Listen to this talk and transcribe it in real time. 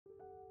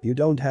You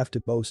don't have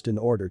to boast in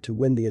order to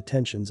win the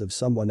attentions of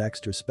someone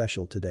extra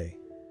special today.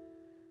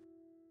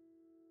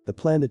 The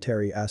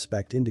planetary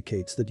aspect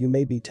indicates that you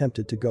may be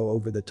tempted to go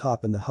over the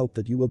top in the hope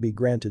that you will be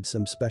granted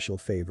some special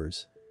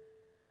favors.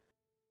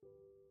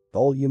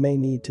 All you may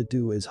need to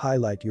do is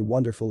highlight your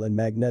wonderful and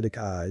magnetic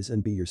eyes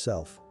and be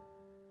yourself.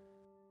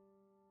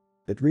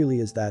 It really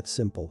is that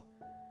simple.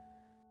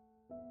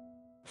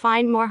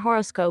 Find more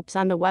horoscopes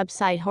on the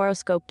website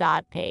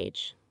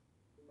horoscope.page.